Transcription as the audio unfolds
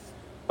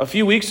A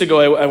few weeks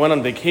ago, I went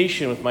on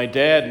vacation with my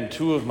dad and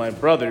two of my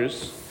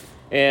brothers.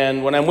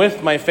 And when I'm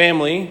with my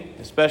family,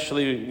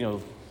 especially,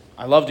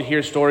 I love to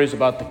hear stories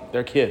about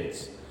their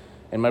kids.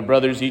 And my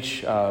brothers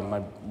each,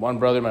 my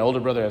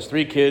older brother has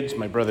 3 kids.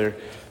 My brother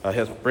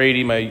has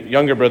Brady. My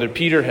younger brother,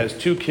 Peter, has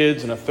 2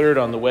 kids and a third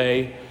on the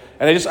way.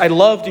 And I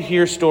love to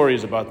hear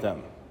stories about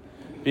them.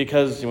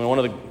 Because one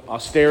of the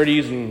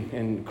austerities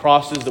and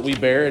crosses that we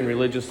bear in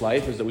religious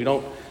life is that we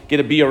don't get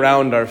to be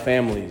around our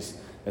families,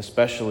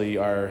 especially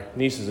our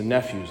nieces and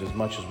nephews, as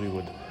much as we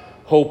would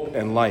hope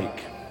and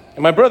like.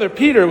 And my brother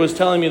Peter was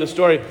telling me the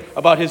story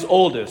about his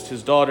oldest,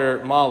 his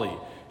daughter Molly.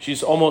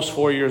 She's almost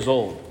 4 years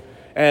old.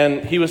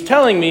 And he was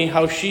telling me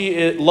how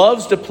she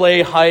loves to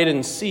play hide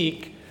and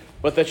seek,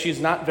 but that she's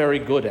not very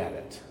good at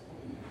it.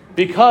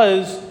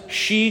 Because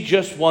she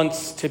just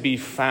wants to be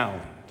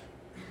found.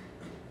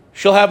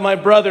 She'll have my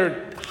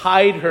brother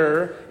hide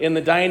her in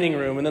the dining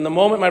room, and then the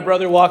moment my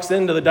brother walks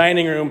into the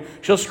dining room,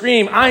 she'll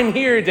scream, "I'm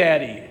here,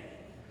 Daddy,"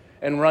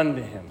 and run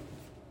to him.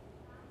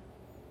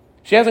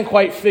 She hasn't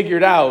quite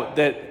figured out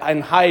that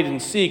in hide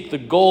and seek, the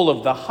goal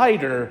of the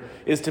hider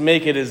is to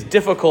make it as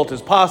difficult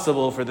as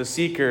possible for the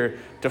seeker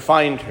to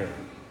find her.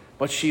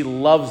 But she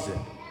loves it.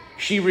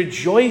 She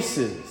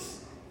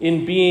rejoices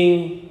in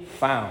being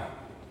found.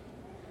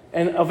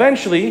 And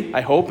eventually,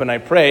 I hope and I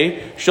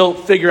pray, she'll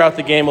figure out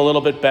the game a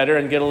little bit better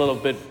and get a little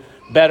bit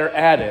better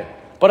at it.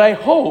 But I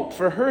hope,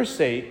 for her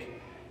sake,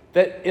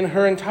 that in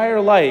her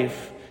entire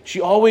life, she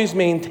always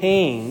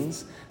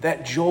maintains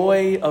that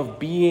joy of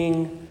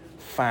being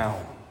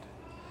found.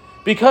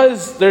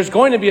 Because there's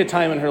going to be a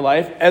time in her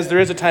life, as there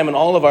is a time in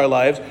all of our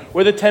lives,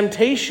 where the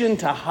temptation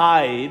to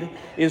hide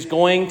is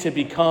going to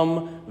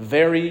become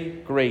very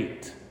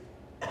great.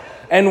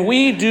 And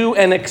we do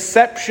an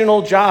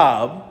exceptional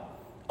job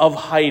of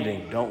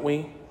hiding, don't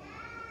we?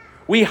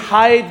 We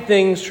hide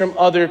things from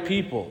other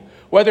people,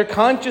 whether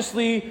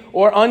consciously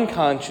or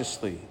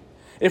unconsciously.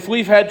 If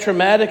we've had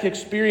traumatic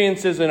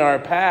experiences in our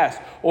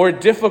past or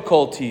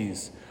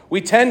difficulties,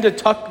 we tend to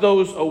tuck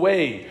those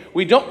away.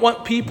 We don't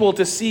want people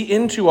to see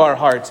into our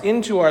hearts,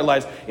 into our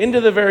lives,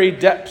 into the very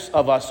depths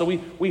of us. So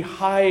we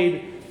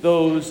hide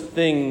those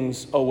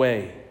things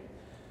away.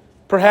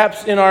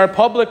 Perhaps in our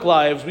public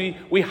lives,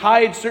 we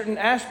hide certain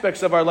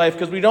aspects of our life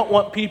because we don't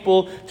want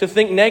people to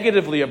think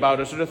negatively about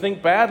us or to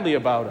think badly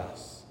about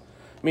us.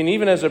 I mean,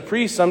 even as a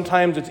priest,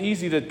 sometimes it's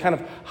easy to kind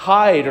of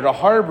hide or to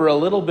harbor a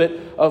little bit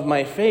of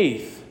my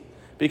faith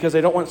because I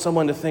don't want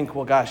someone to think,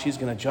 well, gosh, he's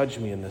going to judge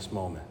me in this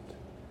moment.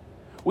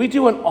 We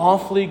do an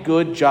awfully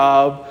good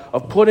job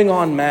of putting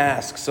on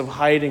masks, of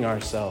hiding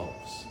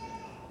ourselves.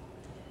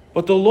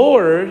 But the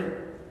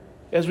Lord,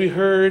 as we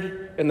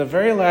heard in the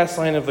very last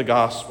line of the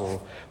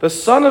gospel, the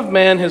Son of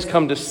Man has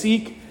come to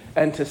seek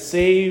and to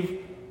save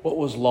what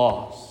was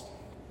lost.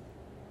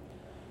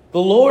 The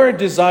Lord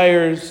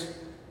desires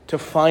to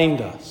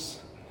find us,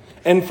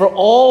 and for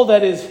all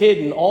that is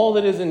hidden, all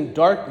that is in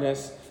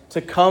darkness,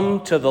 to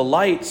come to the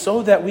light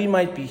so that we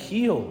might be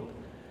healed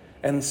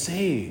and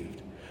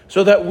saved,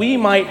 so that we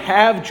might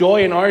have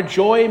joy and our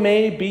joy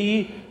may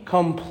be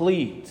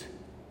complete.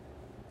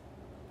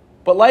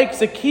 But like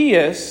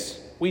Zacchaeus,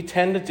 we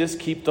tend to just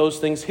keep those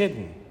things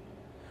hidden.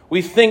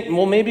 We think,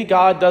 well, maybe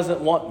God doesn't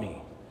want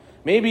me.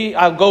 Maybe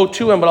I'll go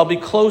to him, but I'll be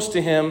close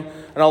to him,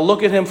 and I'll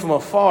look at him from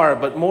afar,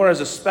 but more as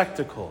a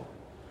spectacle.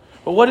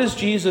 But what does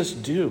Jesus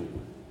do?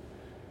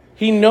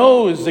 He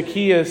knows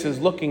Zacchaeus is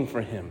looking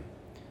for him.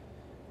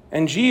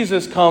 And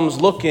Jesus comes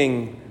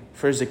looking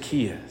for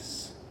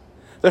Zacchaeus.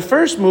 The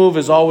first move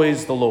is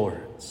always the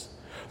Lord's.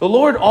 The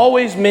Lord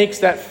always makes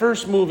that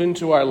first move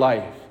into our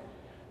life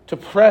to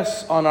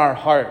press on our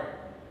heart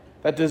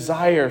that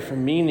desire for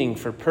meaning,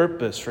 for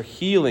purpose, for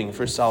healing,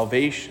 for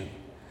salvation.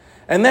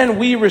 And then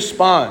we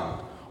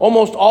respond,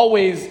 almost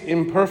always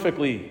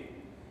imperfectly.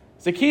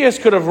 Zacchaeus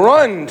could have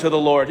run to the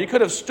Lord. He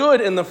could have stood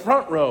in the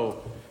front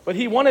row, but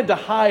he wanted to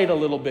hide a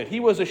little bit. He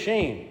was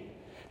ashamed.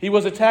 He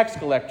was a tax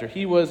collector.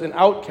 He was an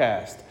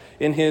outcast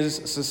in his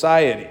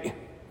society.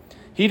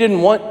 He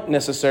didn't want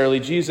necessarily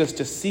Jesus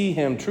to see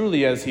him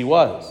truly as he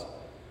was.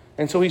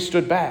 And so he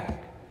stood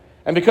back.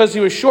 And because he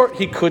was short,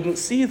 he couldn't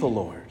see the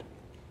Lord.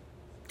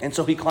 And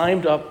so he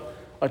climbed up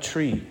a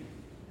tree.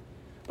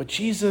 But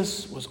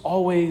Jesus was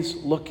always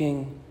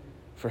looking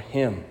for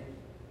him.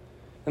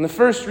 In the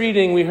first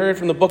reading, we heard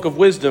from the book of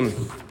Wisdom,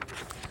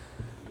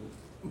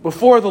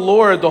 before the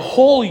Lord, the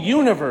whole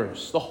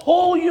universe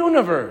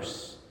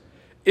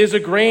is a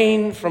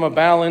grain from a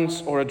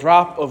balance or a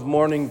drop of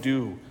morning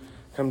dew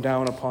come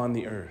down upon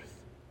the earth.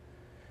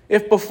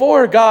 If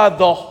before God,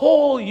 the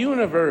whole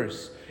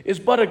universe is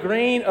but a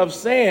grain of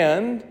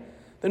sand,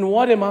 then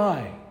what am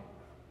I?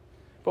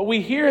 But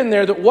we hear in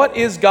there that what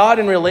is God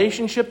in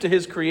relationship to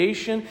his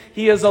creation?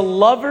 He is a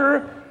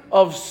lover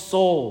of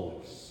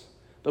souls,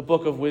 the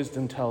book of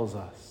Wisdom tells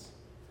us.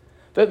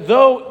 That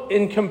though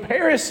in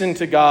comparison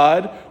to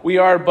God, we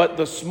are but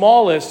the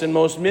smallest and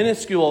most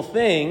minuscule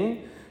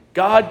thing,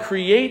 God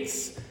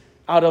creates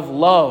out of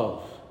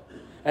love.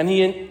 And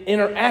he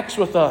interacts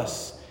with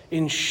us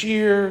in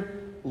sheer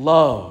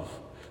love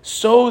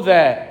so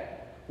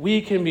that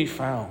we can be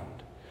found.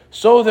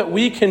 so that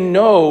we can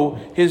know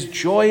his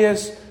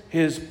joyous,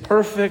 his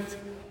perfect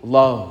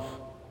love.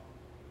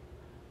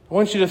 I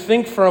want you to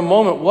think for a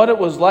moment what it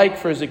was like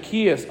for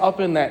Zacchaeus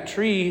up in that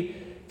tree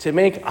to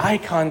make eye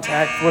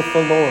contact with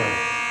the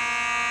Lord.